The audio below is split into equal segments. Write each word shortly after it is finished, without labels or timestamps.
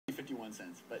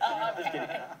nonsense. But just kidding.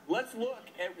 Let's look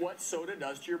at what soda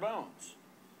does to your bones.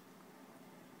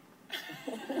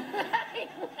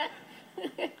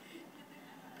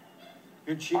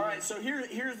 All right, so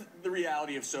here's the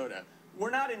reality of soda.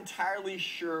 We're not entirely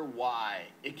sure why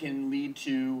it can lead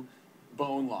to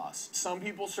bone loss. Some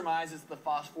people surmise it's the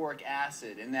phosphoric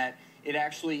acid and that it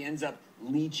actually ends up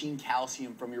leaching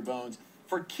calcium from your bones.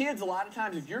 For kids, a lot of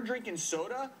times, if you're drinking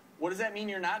soda, what does that mean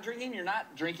you're not drinking? You're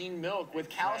not drinking milk with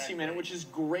calcium in it, which is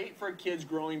great for kids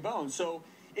growing bones. So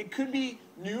it could be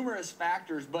numerous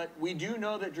factors, but we do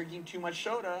know that drinking too much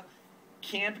soda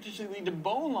can potentially lead to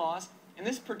bone loss, and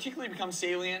this particularly becomes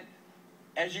salient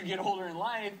as you get older in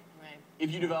life. Right.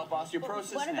 If you develop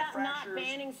osteoporosis What and about not fractures.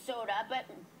 banning soda, but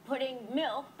putting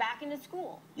milk back into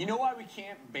school? You know why we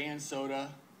can't ban soda?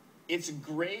 It's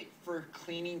great for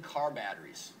cleaning car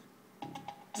batteries.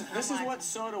 This is what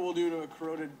soda will do to a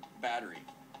corroded battery.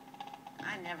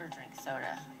 I never drink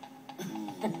soda.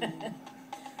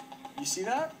 You see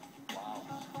that? Wow.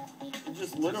 It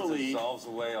just literally dissolves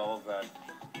away all of that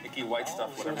icky white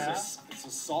stuff, so whatever it is. It's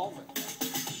a solvent.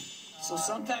 So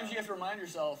sometimes you have to remind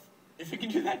yourself, if you can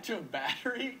do that to a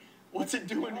battery, what's it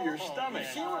doing to your stomach?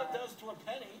 See what it does to a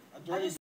penny. A dirty